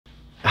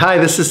Hi,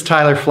 this is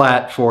Tyler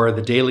Flatt for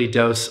the Daily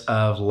Dose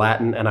of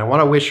Latin, and I want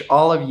to wish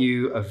all of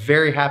you a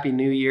very happy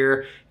new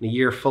year and a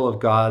year full of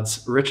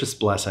God's richest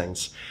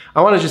blessings.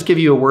 I want to just give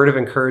you a word of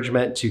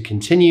encouragement to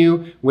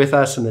continue with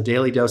us in the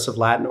Daily Dose of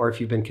Latin, or if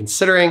you've been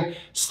considering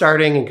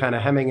starting and kind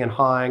of hemming and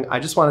hawing,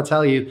 I just want to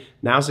tell you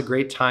now's a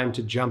great time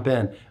to jump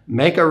in.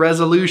 Make a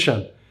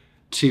resolution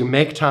to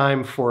make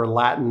time for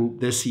Latin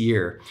this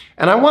year.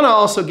 And I want to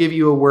also give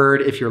you a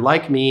word if you're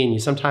like me and you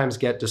sometimes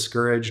get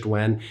discouraged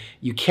when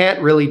you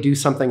can't really do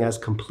something as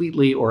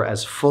completely or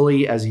as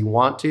fully as you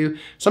want to.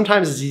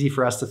 Sometimes it's easy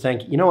for us to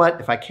think, you know what,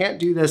 if I can't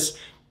do this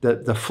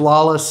the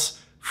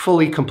flawless,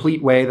 fully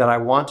complete way that I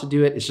want to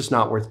do it, it's just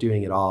not worth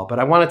doing at all. But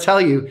I want to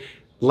tell you,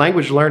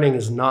 language learning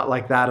is not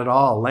like that at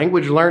all.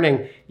 Language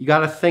learning, you got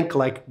to think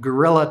like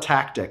guerrilla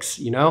tactics,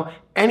 you know?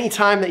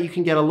 Anytime that you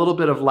can get a little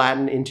bit of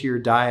Latin into your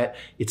diet,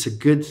 it's a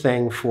good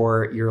thing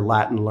for your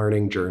Latin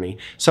learning journey.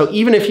 So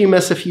even if you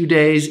miss a few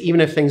days,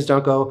 even if things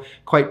don't go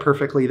quite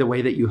perfectly the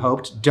way that you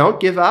hoped, don't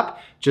give up.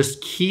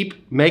 Just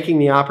keep making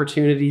the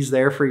opportunities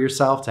there for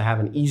yourself to have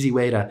an easy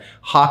way to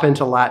hop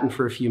into Latin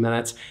for a few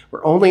minutes.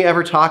 We're only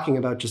ever talking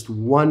about just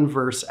one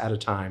verse at a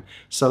time.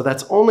 So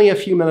that's only a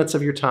few minutes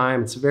of your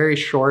time. It's very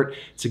short.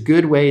 It's a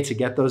good way to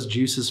get those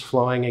juices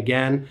flowing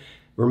again.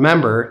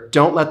 Remember,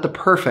 don't let the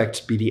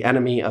perfect be the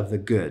enemy of the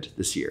good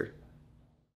this year.